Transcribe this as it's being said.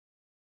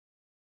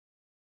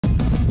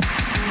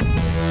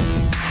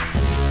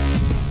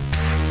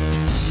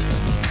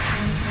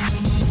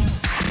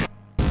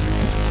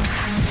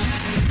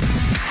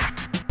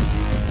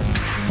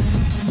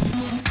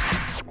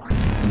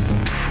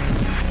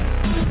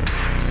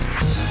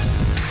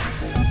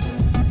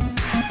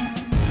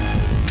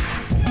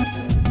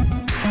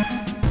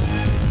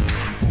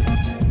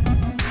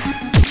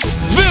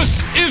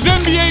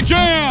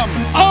Nbajam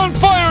on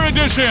Fire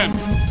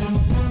Edition!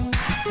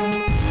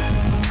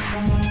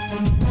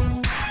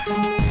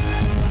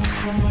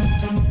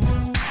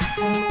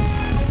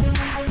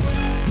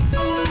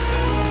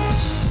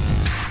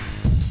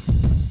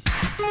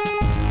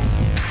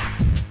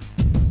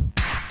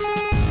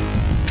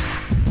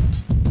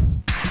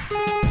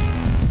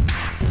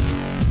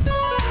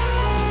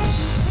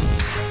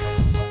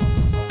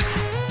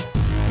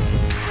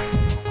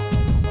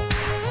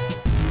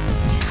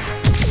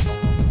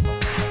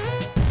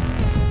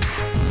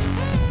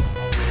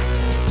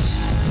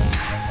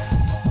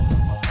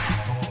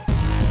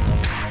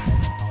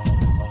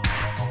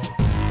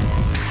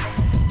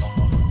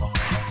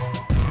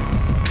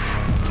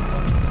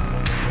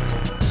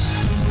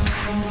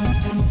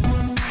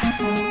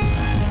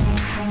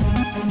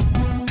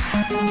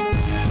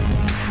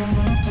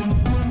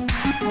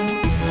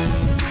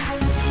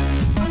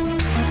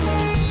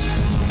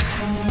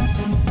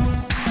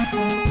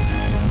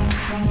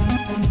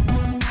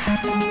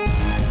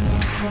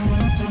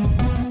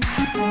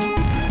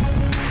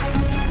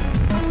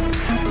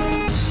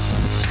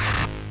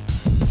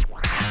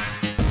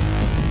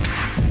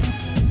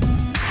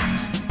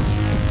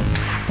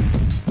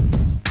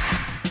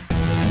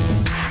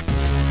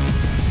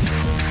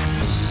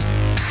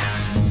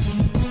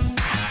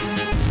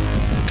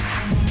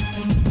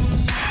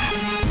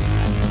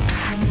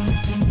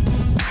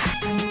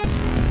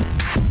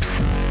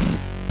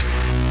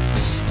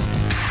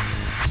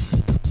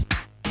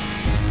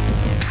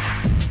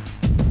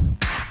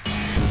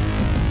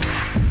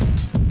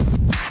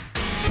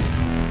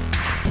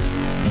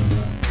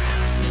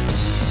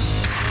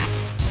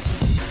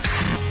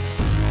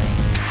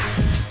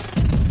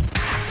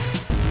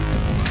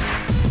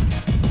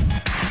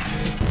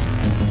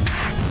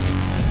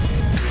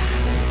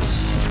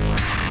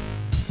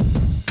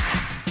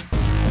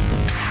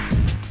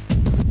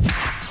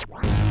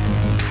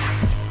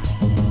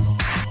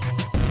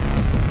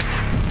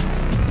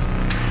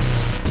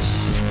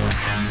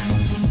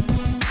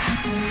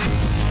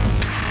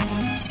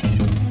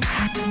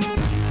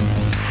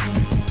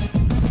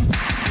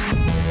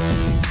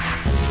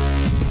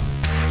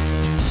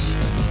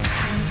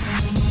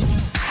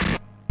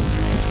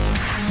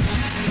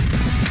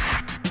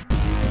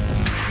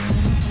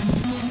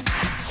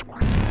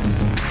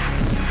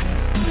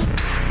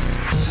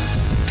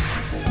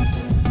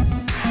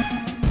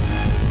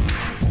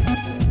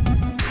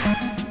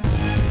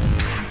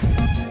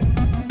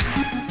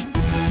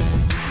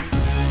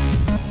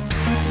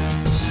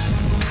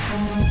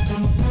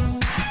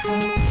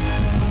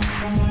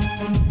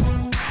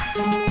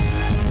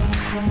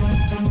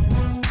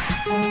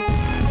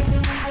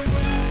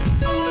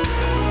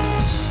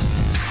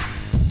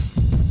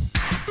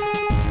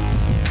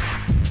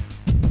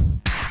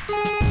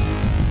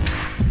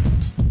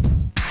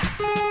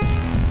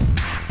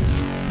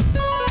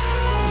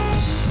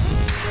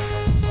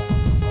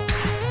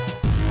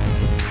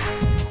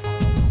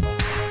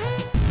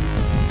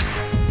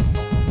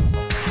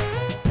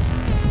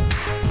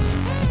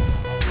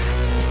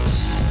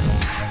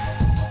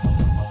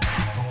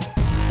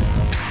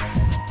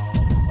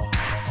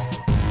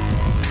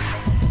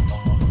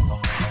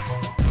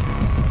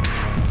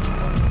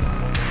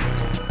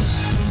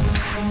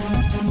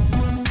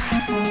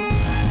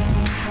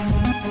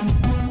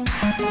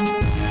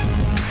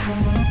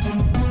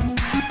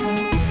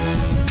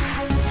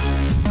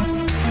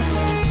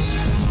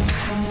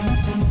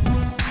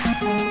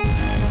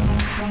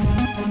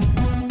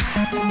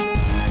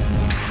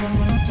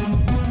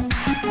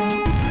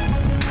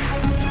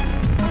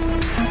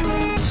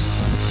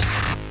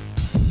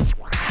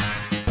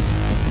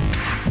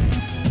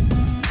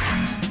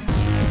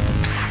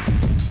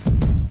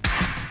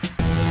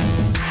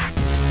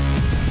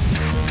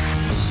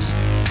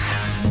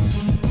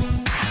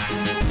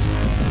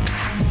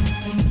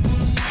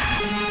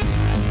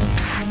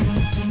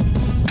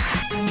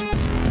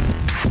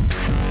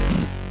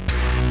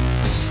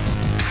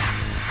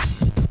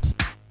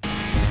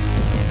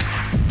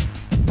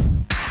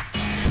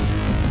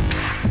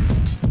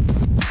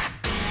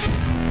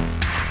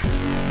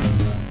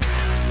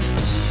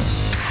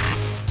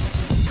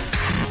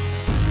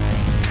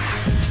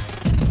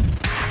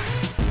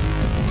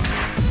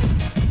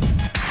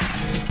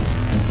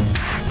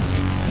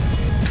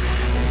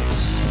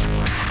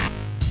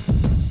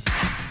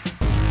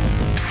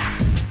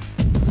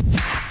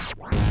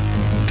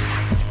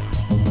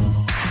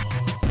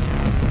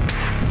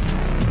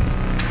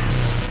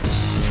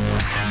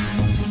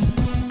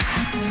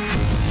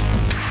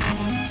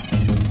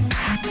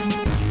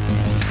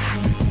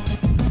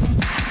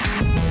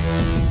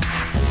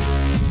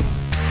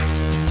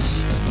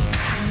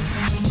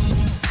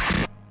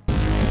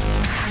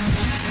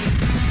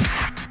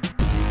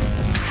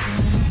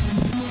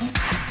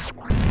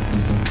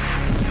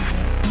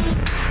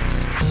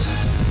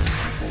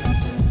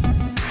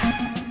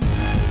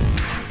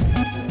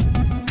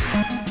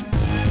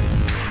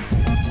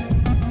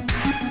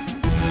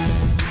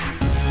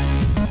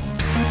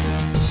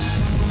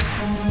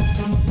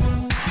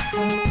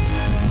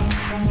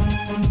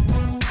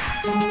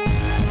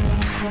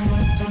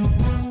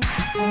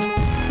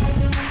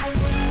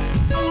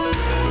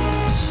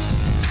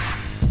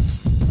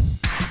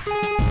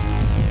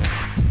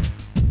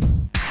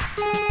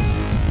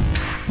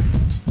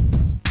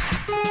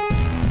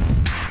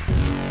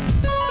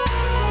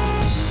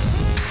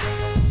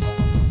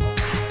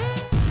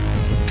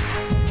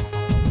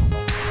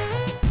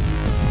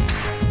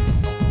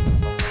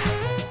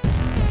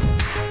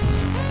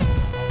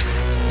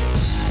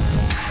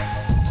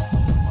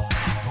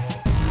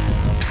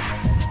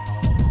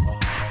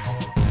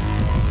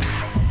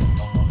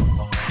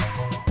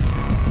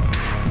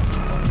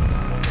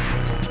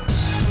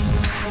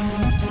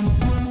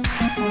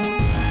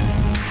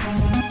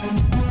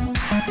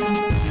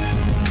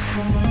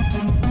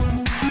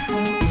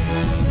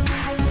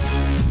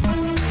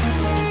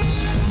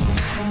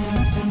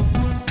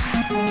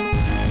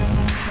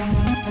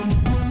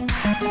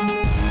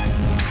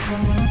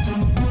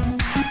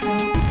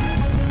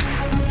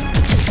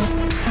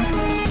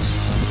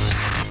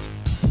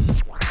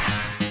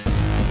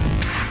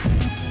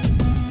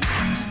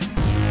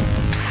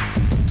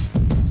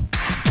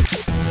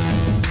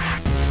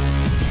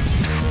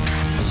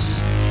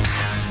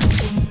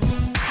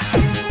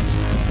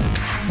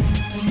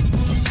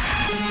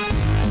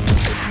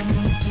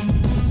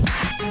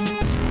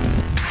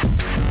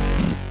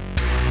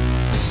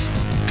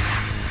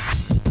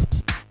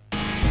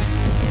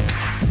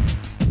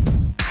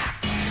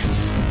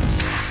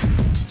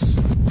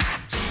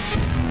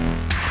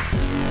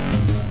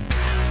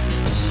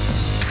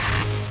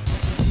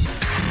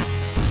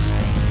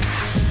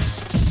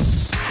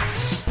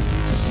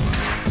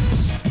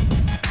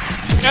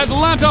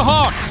 Atlanta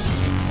Hawks.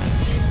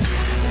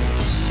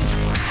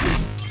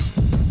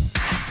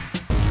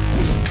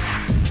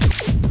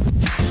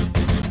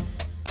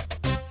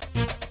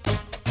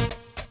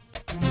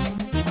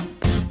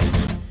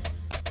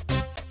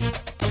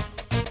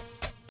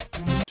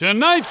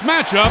 Tonight's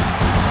matchup,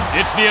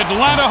 it's the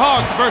Atlanta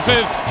Hawks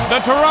versus the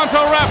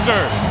Toronto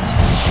Raptors.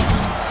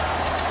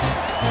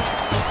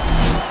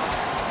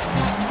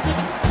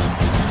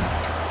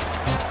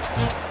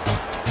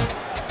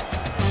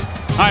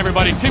 Hi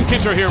everybody, Tim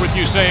Kitzer here with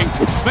you saying,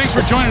 thanks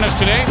for joining us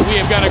today. We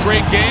have got a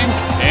great game,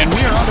 and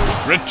we are on the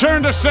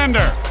return to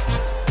sender.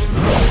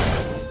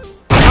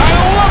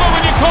 I love it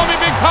when you call me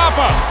Big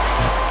Papa.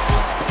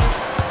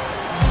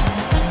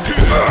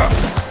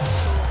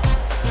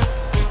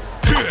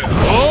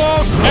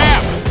 Oh, snap!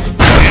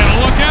 And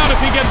look out,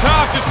 if he gets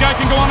hot, this guy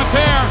can go on a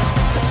tear.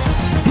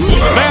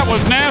 That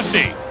was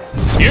nasty.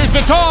 Here's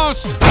the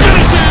toss.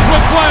 Finishes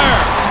with flair.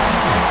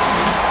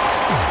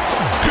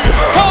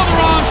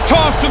 Calderon's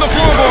toss to the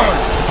floorboard.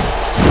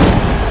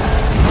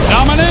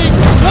 Dominique,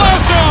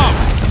 blast off.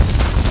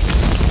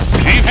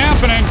 Ain't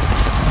happening.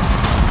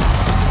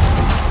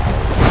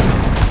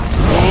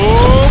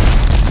 Oh.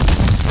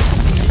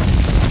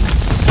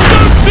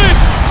 Dukes it.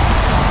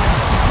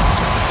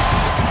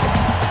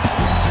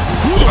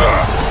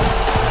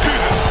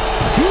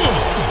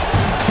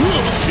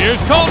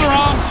 Here's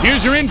Calderon.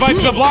 Here's your invite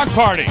to the block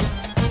party.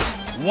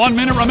 1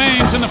 minute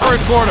remains in the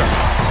first quarter.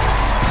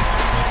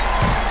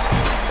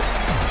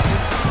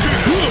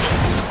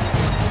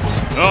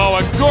 Oh,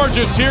 a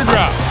gorgeous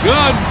teardrop.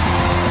 Good.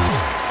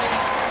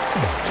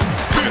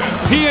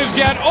 He has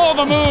got all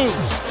the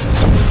moves.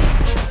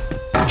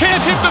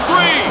 Can't hit the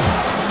three.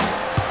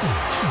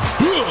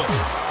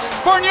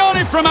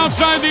 Bargnani from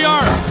outside the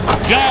arc.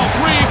 Dial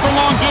 3 for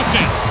long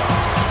distance.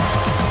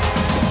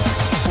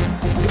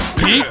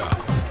 Deep.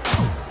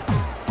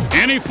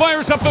 And he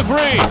fires up the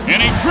three.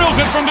 And he drills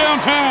it from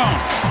downtown.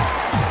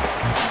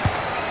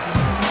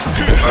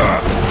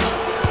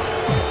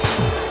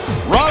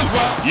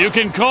 Roswell, you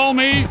can call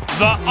me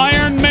the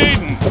Iron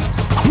Maiden.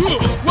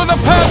 With a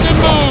patented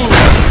move.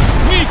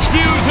 Meek's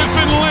fuse has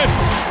been lit.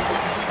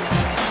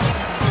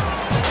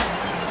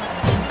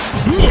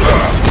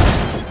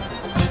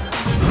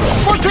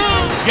 For two.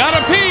 Got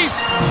a piece.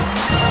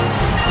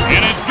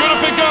 And it's good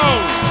if it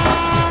goes.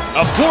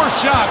 A poor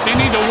shot. They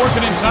need to work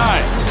it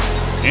inside.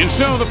 And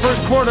so the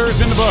first quarter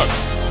is in the books.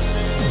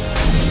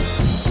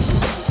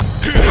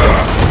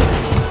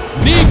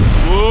 Neat.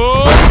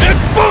 Whoa. It's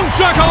boom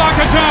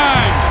shakalaka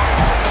time.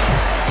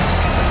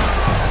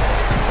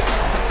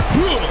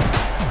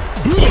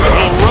 A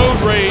little road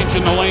rage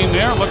in the lane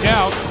there. Look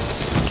out.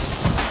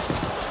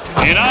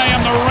 And I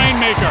am the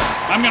rainmaker.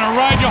 I'm going to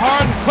ride you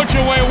hard and put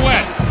you away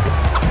wet.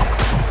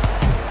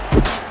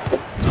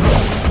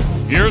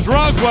 Here's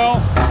Roswell.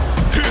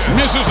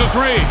 Misses the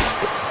three.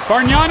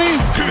 Bargnani.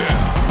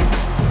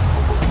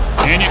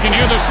 And you can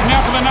hear the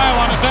snap of the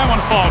nylon as that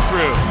one falls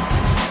through.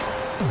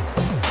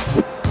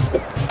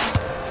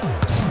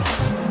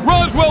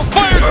 Roswell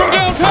fires from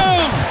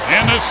downtown!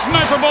 And the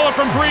sniper bullet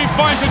from three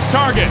finds its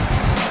target.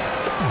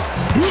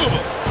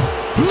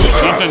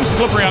 Something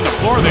slippery on the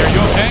floor there.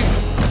 You okay?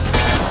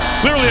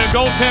 Clearly a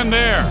goaltend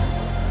there.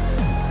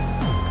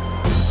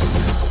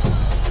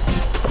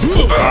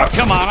 Oh,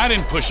 come on, I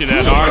didn't push you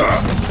that hard.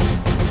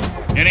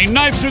 And he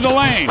knifes through the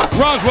lane.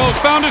 Roswell's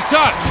found his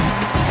touch.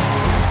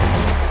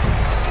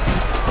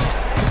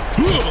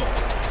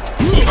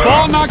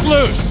 Ball knocked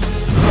loose.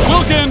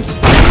 Wilkins.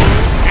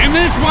 And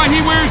that's why he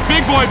wears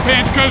big boy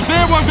pants, because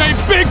there was a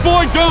big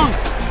boy dunk.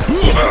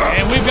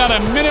 And we've got a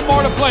minute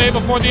more to play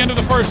before the end of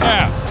the first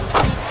half.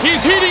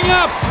 He's heating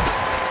up.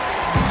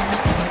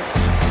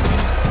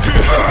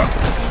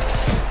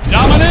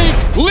 Dominique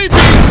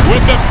leaping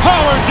with the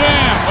power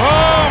jam.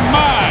 Oh,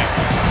 my.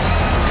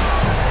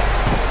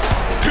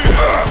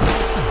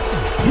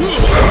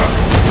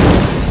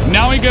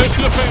 Now he goes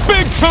to the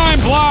big time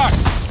block.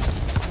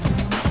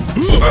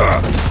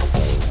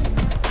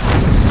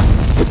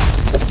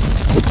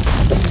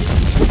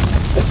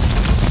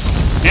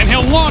 And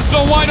he'll launch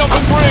the wide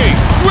open three.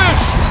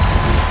 Swish!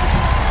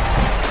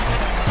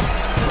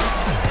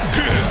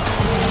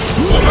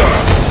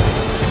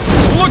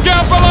 Look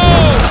out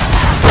below!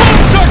 Boom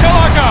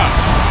shakalaka!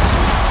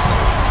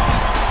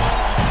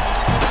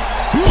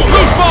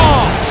 Loose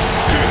ball!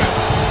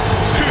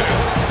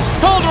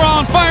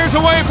 Calderon fires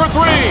away for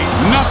three.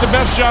 Not the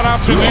best shot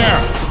option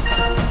there.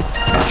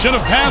 Should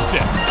have passed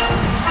it.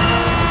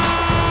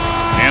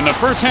 And the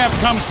first half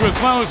comes to a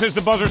close as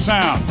the buzzer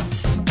sounds.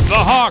 The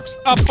Hawks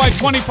up by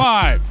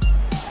 25.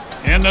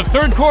 And the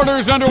third quarter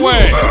is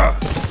underway.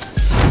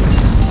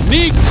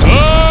 Neat.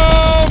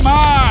 Oh,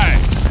 my.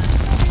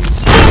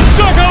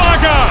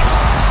 Shakalaka.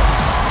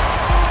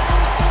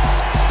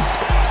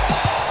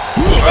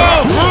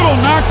 Oh, brutal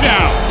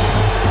knockdown.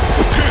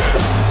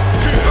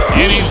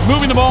 And he's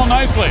moving the ball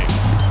nicely.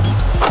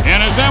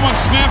 And as that one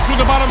snaps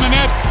through the bottom of the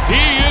net,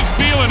 he is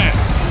feeling it.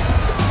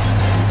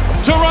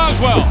 To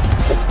Roswell.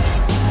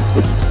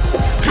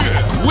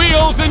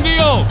 Wheels and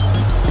deals.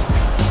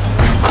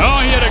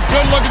 Oh, he had a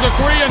good look at the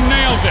three and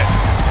nails it.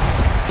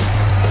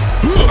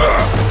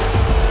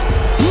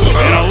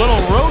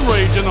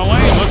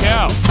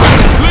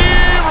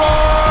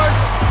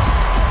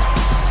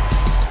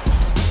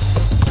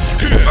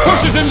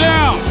 him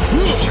down.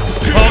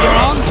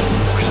 Calderon.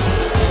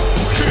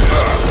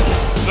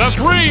 The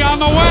three on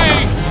the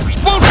way.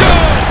 Won't go.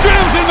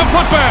 Jams in the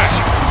putback.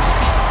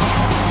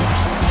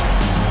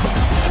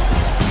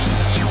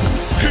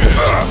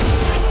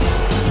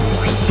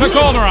 To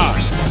Calderon.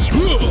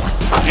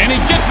 And he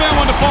gets that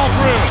one to fall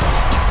through.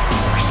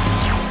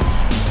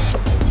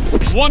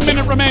 1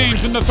 minute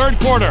remains in the third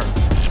quarter.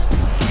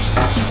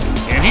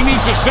 And he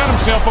needs to set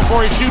himself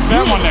before he shoots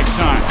that one next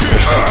time.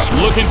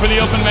 Looking for the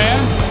open man.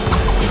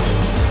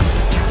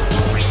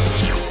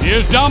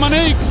 Here's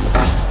Dominique.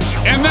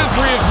 And that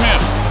three is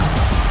missed.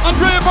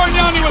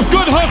 Bargnani with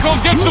good hustle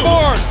gets the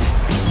board.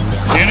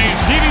 And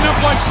he's heating up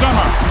like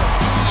summer.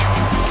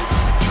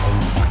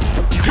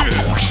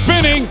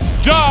 Spinning.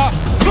 Duh.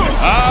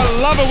 I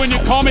love it when you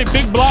call me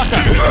Big Blocker.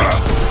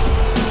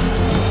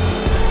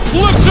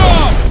 Lifts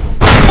off.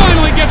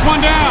 Finally gets one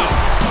down.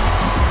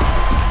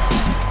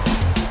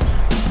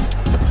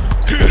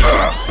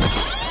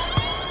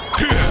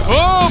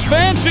 Oh,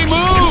 fancy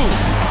move.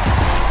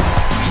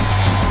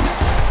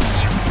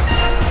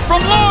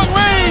 From long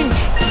range.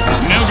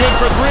 No good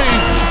for three.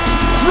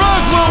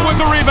 Roswell with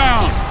the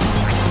rebound.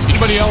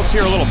 Anybody else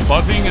hear a little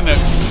buzzing in the... I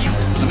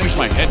think it's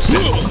my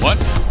headset. What?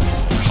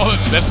 Oh,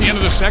 that's the end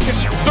of the second?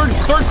 Third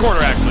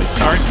quarter, actually.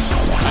 Sorry. I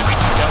need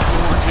to get a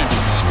little more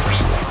attention.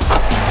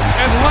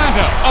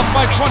 Atlanta up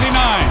by 29.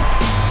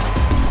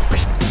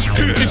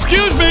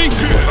 Excuse me.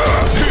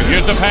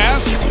 Here's the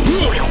pass.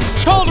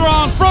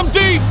 Calderon from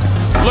deep.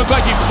 Looked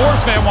like he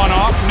forced that one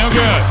off. No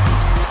good.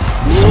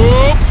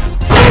 Whoop.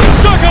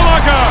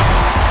 Shakalaka.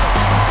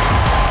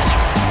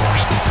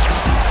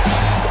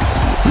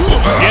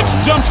 Gets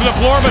dumped to the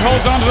floor but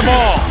holds onto the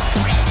ball.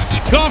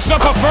 Coughs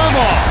up a fur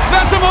ball.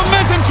 That's a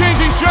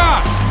momentum-changing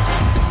shot.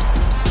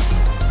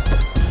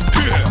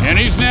 And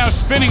he's now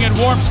spinning at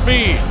warp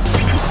speed.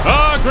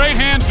 Oh, great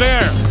hands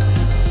there.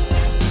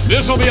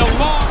 This will be a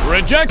long...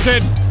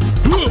 Rejected.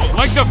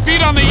 Like the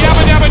feet on the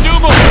Yabba Dabba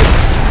Dooble.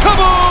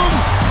 Kaboom!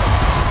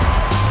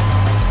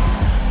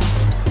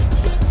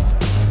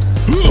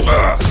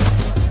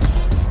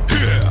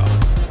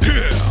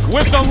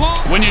 With the long...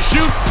 When you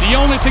shoot, the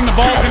only thing the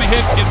ball's going to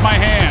hit is my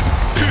hand.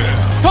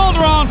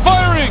 Calderon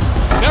firing.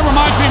 That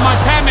reminds me of my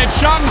patented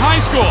shot in high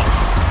school.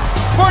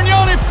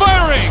 Bargnani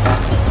firing.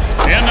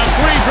 And the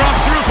three drops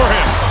through for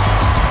him.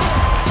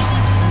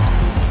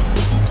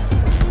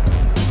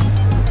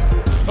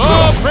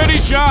 Oh, pretty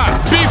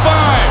shot. B5.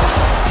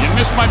 You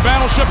missed my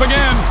battleship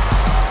again.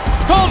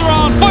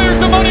 Calderon fires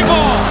the money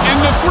ball. And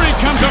the three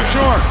comes up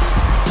short.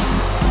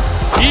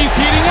 He's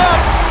heating up.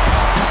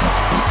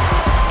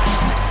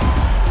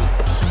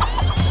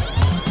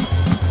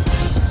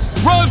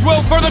 Roswell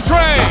for the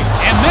tray.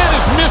 And that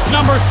is miss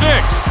number 6.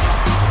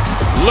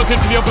 Looking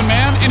for the open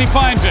man, and he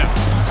finds him.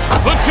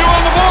 Put two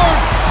on the board.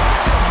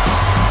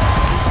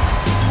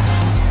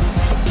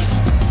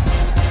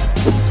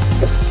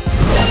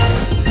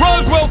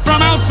 Roswell from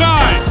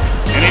outside.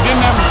 And he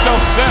didn't have himself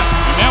set,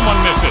 and that one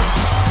misses.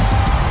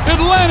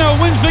 Atlanta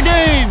wins the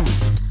game.